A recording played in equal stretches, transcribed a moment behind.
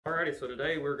Alrighty, so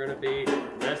today we're going to be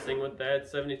messing with that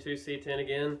 72 C10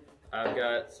 again. I've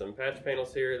got some patch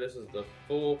panels here. This is the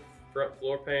full front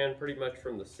floor pan, pretty much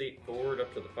from the seat forward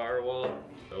up to the firewall.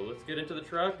 So let's get into the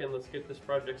truck and let's get this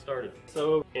project started.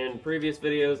 So in previous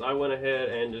videos, I went ahead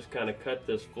and just kind of cut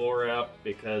this floor out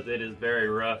because it is very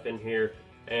rough in here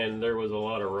and there was a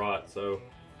lot of rot. So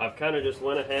I've kind of just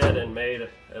went ahead and made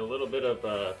a little bit of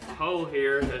a hole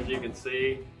here, as you can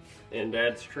see, in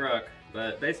Dad's truck.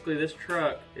 But basically this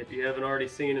truck, if you haven't already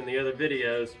seen in the other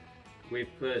videos, we've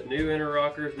put new inner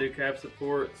rockers, new cap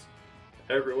supports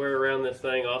everywhere around this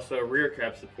thing, also rear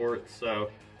cap supports. So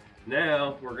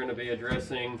now we're going to be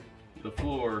addressing the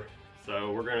floor.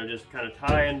 So we're going to just kind of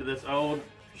tie into this old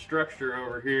structure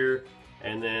over here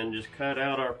and then just cut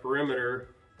out our perimeter,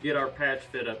 get our patch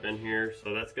fit up in here.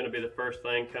 So that's going to be the first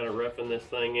thing, kind of roughing this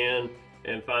thing in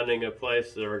and finding a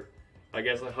place, or I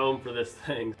guess a home for this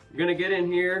thing. I'm gonna get in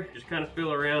here, just kind of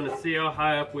feel around and see how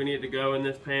high up we need to go in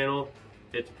this panel.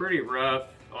 It's pretty rough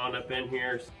on up in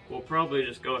here, so we'll probably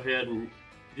just go ahead and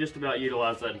just about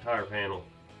utilize that entire panel.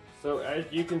 So as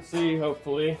you can see,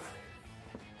 hopefully,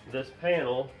 this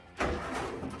panel,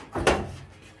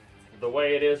 the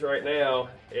way it is right now,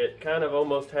 it kind of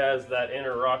almost has that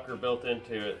inner rocker built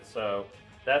into it. So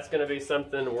that's gonna be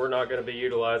something we're not gonna be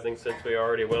utilizing since we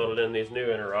already welded in these new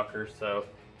inner rockers. So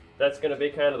that's going to be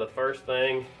kind of the first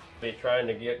thing be trying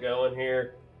to get going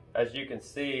here. As you can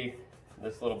see,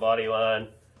 this little body line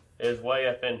is way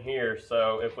up in here,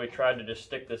 so if we tried to just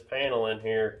stick this panel in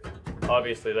here,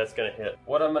 obviously that's going to hit.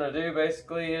 What I'm going to do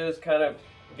basically is kind of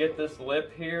get this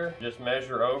lip here, just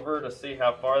measure over to see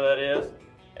how far that is,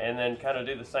 and then kind of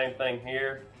do the same thing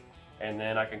here, and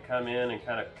then I can come in and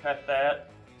kind of cut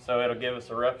that, so it'll give us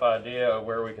a rough idea of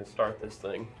where we can start this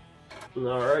thing.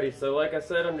 Alrighty, so like I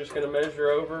said, I'm just going to measure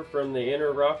over from the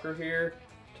inner rocker here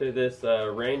to this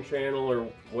rain channel, or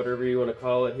whatever you want to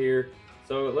call it here.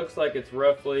 So it looks like it's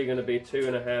roughly going to be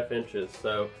 2.5 inches.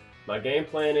 So my game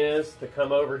plan is to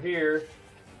come over here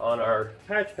on our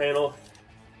patch panel,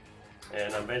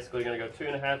 and I'm basically going to go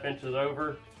 2.5 inches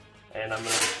over, and I'm going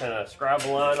to just kind of scribe a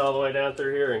line all the way down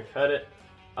through here and cut it.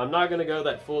 I'm not going to go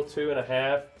that full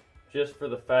 2.5, just for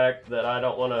the fact that I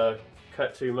don't want to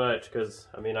cut too much, because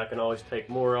I mean I can always take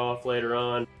more off later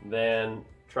on than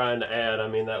trying to add. I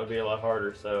mean that would be a lot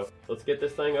harder. So let's get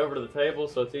this thing over to the table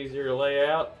so it's easier to lay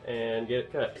out and get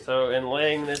it cut. So in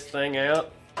laying this thing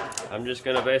out, I'm just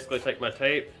going to basically take my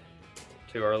tape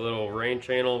to our little rain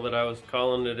channel that I was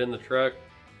calling it in the truck,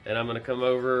 and I'm going to come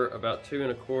over about 2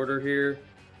 1/4 here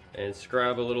and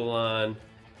scribe a little line,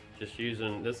 just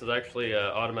using, this is actually an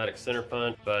automatic center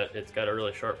punch, but it's got a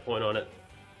really sharp point on it.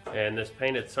 And this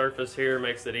painted surface here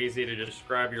makes it easy to just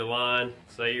scribe your line.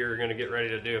 Say you're going to get ready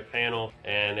to do a panel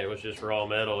and it was just raw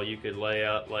metal, you could lay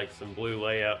out like some blue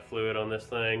layout fluid on this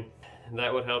thing.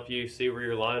 That would help you see where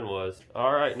your line was.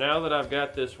 Alright, now that I've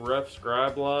got this rough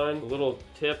scribe line, a little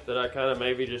tip that I kind of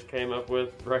maybe just came up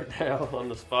with right now on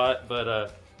the spot,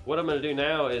 but what I'm going to do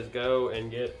now is go and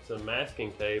get some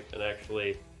masking tape and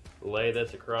actually lay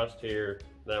this across here.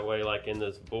 That way, like in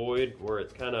this void where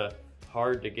it's kind of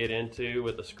hard to get into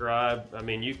with the scribe. I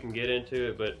mean, you can get into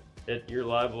it, but you're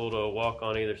liable to walk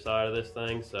on either side of this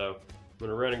thing. So I'm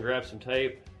gonna run and grab some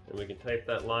tape, and we can tape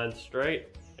that line straight,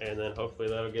 and then hopefully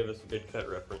that'll give us a good cut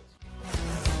reference.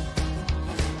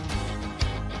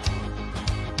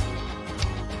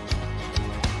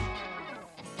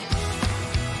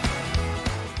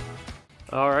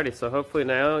 Alrighty, so hopefully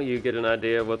now you get an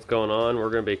idea of what's going on. We're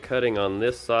gonna be cutting on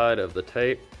this side of the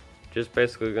tape. Just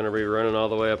basically going to be running all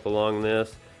the way up along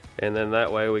this, and then that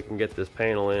way we can get this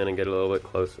panel in and get a little bit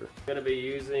closer. I'm going to be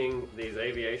using these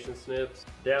aviation snips.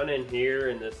 Down in here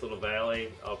in this little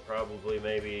valley, I'll probably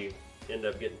maybe end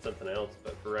up getting something else,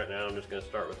 but for right now I'm just going to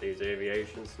start with these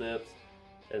aviation snips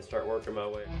and start working my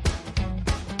way.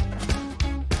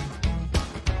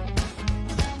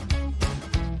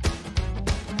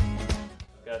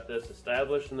 Got this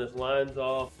established and this line's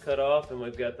all cut off, and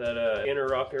we've got that inner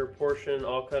rocker portion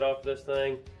all cut off this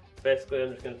thing. Basically,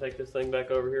 I'm just going to take this thing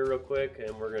back over here real quick,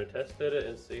 and we're going to test fit it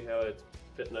and see how it's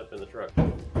fitting up in the truck.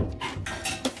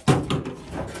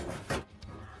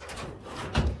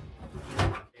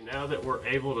 Now that we're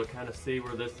able to kind of see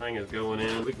where this thing is going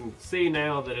in, we can see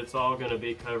now that it's all going to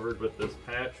be covered with this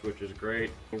patch, which is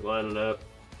great. Line it up.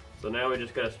 So now we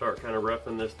just got to start kind of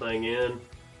roughing this thing in,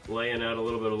 laying out a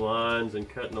little bit of lines and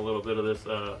cutting a little bit of this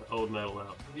old metal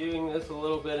out. Viewing this a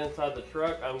little bit inside the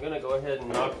truck, I'm going to go ahead and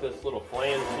knock this little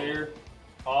flange here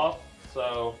off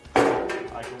so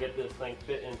I can get this thing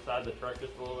fit inside the truck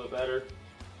just a little bit better.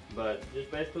 But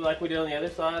just basically like we did on the other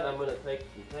side, I'm going to take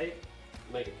some tape,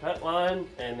 make a cut line,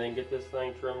 and then get this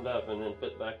thing trimmed up and then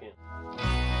fit back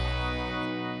in.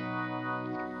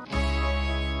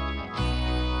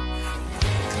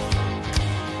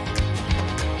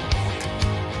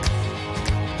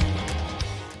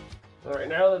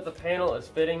 that the panel is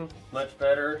fitting much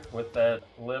better with that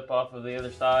lip off of the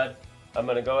other side, I'm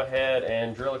going to go ahead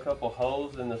and drill a couple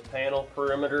holes in this panel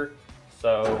perimeter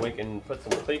so we can put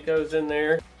some clecos in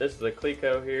there. This is a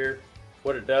cleco here.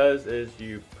 What it does is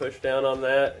you push down on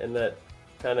that and that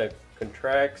kind of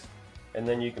contracts, and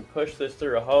then you can push this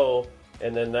through a hole,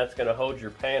 and then that's going to hold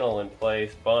your panel in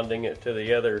place, bonding it to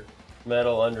the other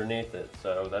metal underneath it.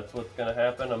 So that's what's going to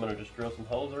happen. I'm going to just drill some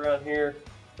holes around here,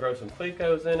 throw some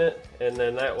clecos in it, and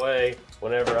then that way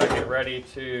whenever I get ready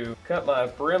to cut my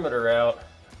perimeter out,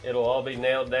 it'll all be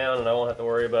nailed down and I won't have to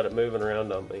worry about it moving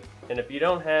around on me. And if you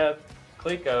don't have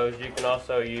clecos, you can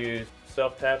also use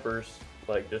self-tappers,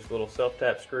 like just little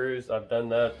self-tap screws. I've done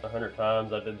that 100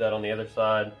 times. I did that on the other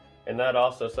side, and that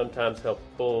also sometimes helps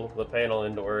pull the panel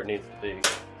into where it needs to be.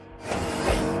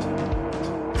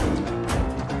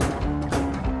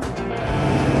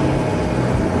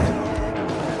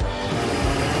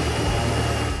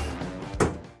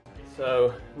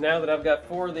 So now that I've got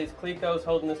 4 of these clecos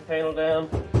holding this panel down,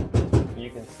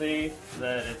 you can see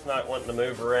that it's not wanting to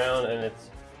move around and it's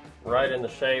right in the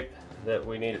shape that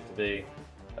we need it to be.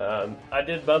 I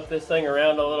did bump this thing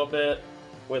around a little bit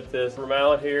with this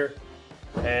mallet here,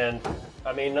 and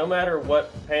I mean, no matter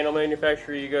what panel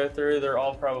manufacturer you go through, they're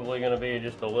all probably going to be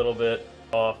just a little bit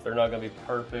off. They're not going to be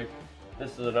perfect.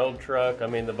 This is an old truck. I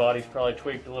mean, the body's probably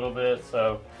tweaked a little bit,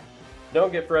 so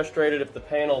don't get frustrated if the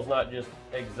panel's not just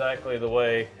exactly the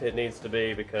way it needs to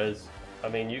be, because I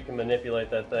mean, you can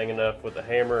manipulate that thing enough with a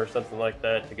hammer or something like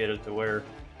that to get it to where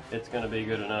it's going to be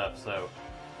good enough. So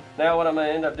now what I'm going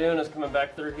to end up doing is coming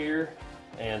back through here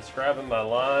and scribing my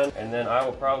line, and then I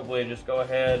will probably just go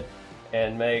ahead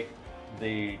and make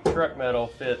the truck metal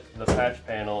fit the patch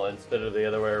panel instead of the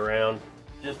other way around,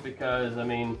 just because, I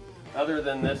mean, other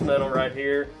than this metal right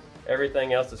here,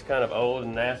 everything else is kind of old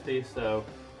and nasty. So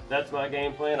that's my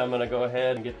game plan. I'm going to go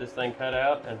ahead and get this thing cut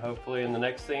out, and hopefully in the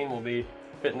next scene we'll be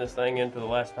fitting this thing in for the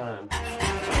last time.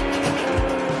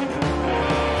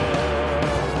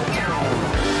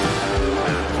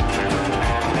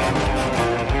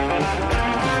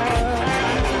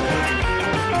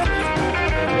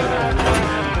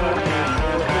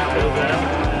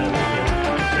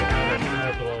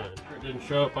 It didn't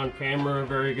show up on camera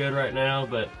very good right now,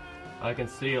 but I can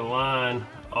see a line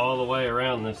all the way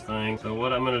around this thing. So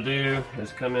what I'm going to do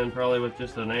is come in probably with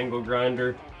just an angle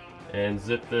grinder and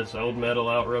zip this old metal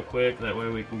out real quick. That way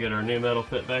we can get our new metal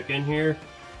fit back in here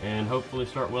and hopefully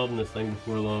start welding this thing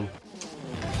before long.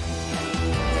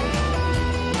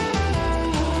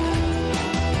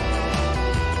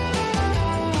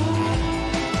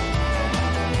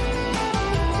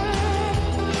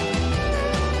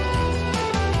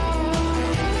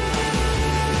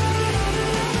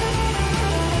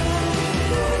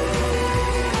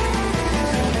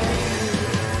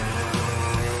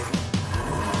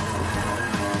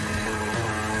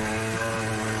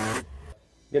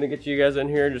 Gonna get you guys in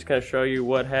here and just kind of show you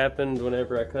what happened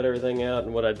whenever I cut everything out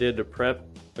and what I did to prep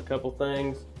a couple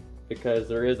things, because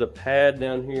there is a pad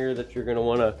down here that you're gonna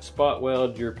want to spot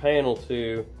weld your panel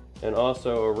to, and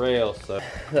also a rail. So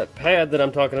that pad that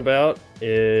I'm talking about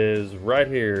is right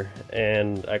here,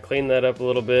 and I cleaned that up a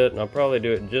little bit, and I'll probably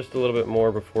do it just a little bit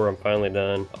more before I'm finally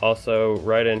done. Also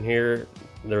right in here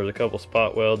there was a couple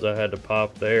spot welds I had to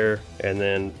pop there, and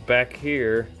then back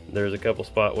here there's a couple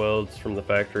spot welds from the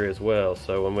factory as well.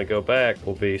 So when we go back,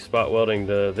 we'll be spot welding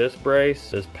to this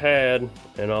brace, this pad,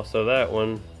 and also that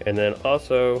one, and then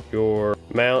also your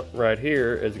mount right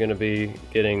here is going to be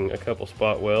getting a couple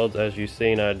spot welds, as you've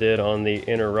seen I did on the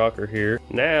inner rocker here.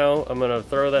 Now I'm going to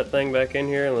throw that thing back in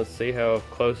here and let's see how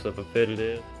close of a fit it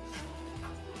is.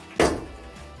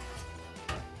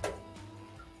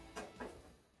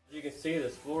 You can see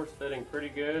this floor's fitting pretty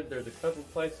good. There's a couple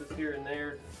places here and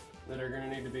there that are going to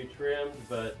need to be trimmed,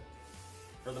 but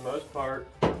for the most part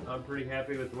I'm pretty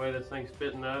happy with the way this thing's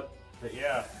fitting up. But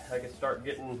yeah, I can start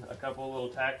getting a couple little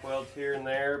tack welds here and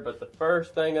there, but the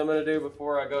first thing I'm going to do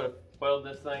before I go to weld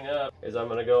this thing up is I'm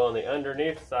going to go on the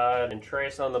underneath side and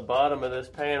trace on the bottom of this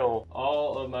panel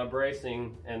all of my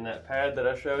bracing, and that pad that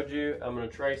I showed you, I'm going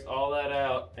to trace all that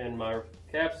out in my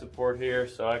cap support here,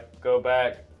 so I can go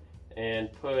back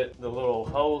and put the little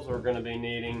holes we're going to be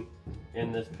needing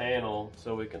in this panel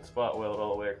so we can spot weld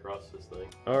all the way across this thing.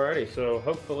 Alrighty, so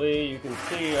hopefully you can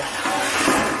see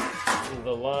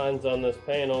the lines on this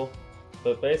panel,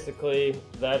 but basically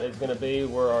that is going to be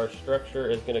where our structure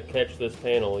is going to catch this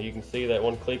panel. You can see that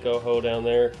one cleco hole down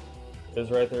there is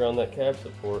right there on that cap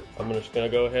support. I'm just going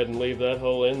to go ahead and leave that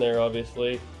hole in there,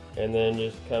 obviously, and then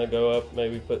just kind of go up,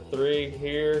 maybe put 3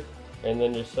 here, and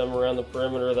then just some around the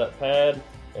perimeter of that pad,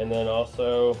 and then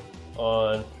also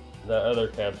on the other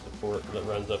cap support that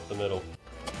runs up the middle.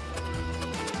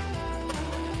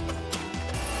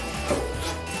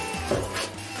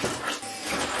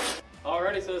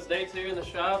 Alrighty, so it's day 2 in the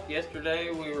shop.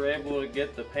 Yesterday we were able to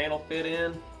get the panel fit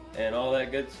in and all that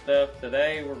good stuff.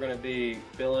 Today we're going to be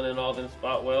filling in all them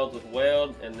spot welds with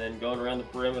weld and then going around the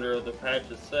perimeter of the patch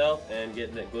itself and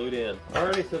getting it glued in.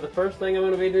 Alrighty, so the first thing I'm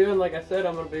going to be doing, like I said,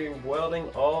 I'm going to be welding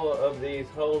all of these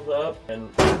holes up,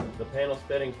 and the panel's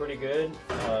fitting pretty good.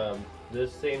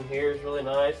 This seam here is really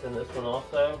nice, and this one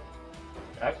also.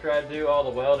 After I do all the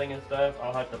welding and stuff,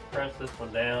 I'll have to press this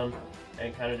one down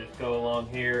and kind of just go along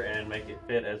here and make it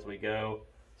fit as we go.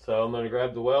 So I'm going to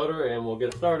grab the welder and we'll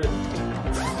get started.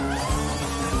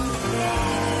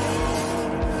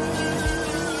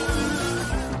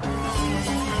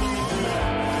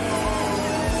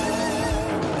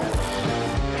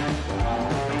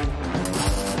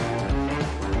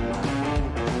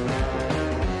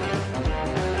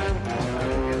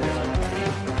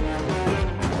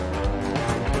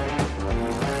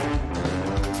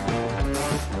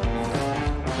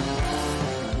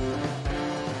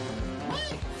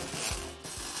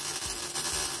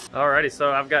 Alrighty,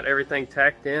 so I've got everything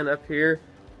tacked in up here,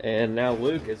 and now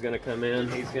Luke is gonna come in.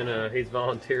 He's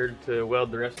volunteered to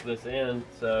weld the rest of this in.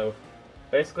 So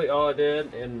basically all I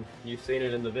did, and you've seen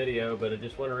it in the video, but I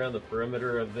just went around the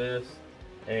perimeter of this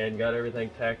and got everything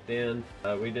tacked in.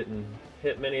 We didn't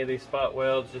hit many of these spot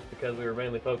welds just because we were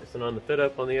mainly focusing on the fit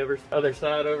up on the other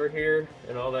side over here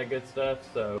and all that good stuff.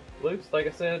 So Luke's, like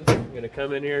I said, gonna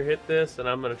come in here, hit this, and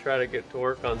I'm gonna try to get to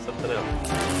work on something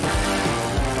else.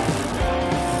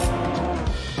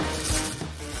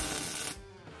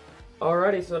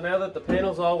 Alrighty, so now that the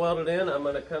panel's all welded in, I'm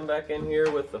going to come back in here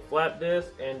with the flat disc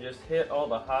and just hit all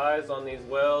the highs on these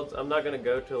welds. I'm not going to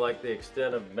go to like the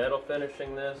extent of metal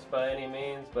finishing this by any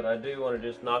means, but I do want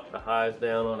to just knock the highs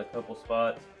down on a couple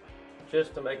spots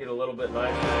just to make it a little bit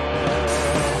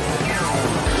nicer.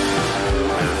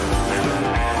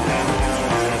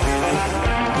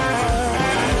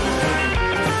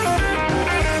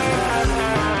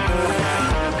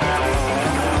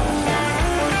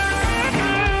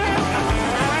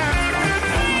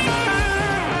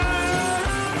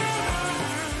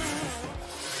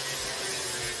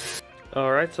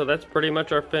 Alright, so that's pretty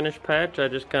much our finished patch. I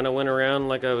just kind of went around,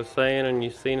 like I was saying, and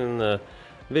you've seen in the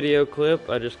video clip,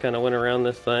 I just kind of went around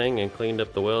this thing and cleaned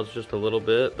up the welds just a little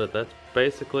bit, but that's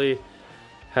basically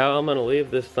how I'm going to leave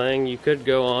this thing. You could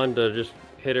go on to just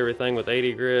hit everything with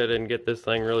 80 grit and get this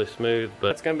thing really smooth,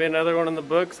 but it's going to be another one in the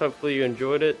books. Hopefully you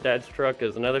enjoyed it. Dad's truck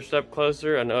is another step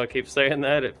closer. I know I keep saying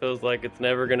that. It feels like it's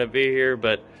never going to be here,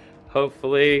 but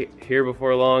hopefully here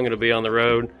before long it'll be on the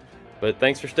road. But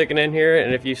thanks for sticking in here,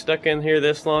 and if you stuck in here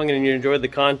this long and you enjoyed the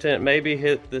content, maybe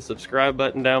hit the subscribe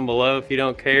button down below if you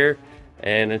don't care.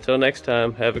 And until next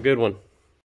time, have a good one.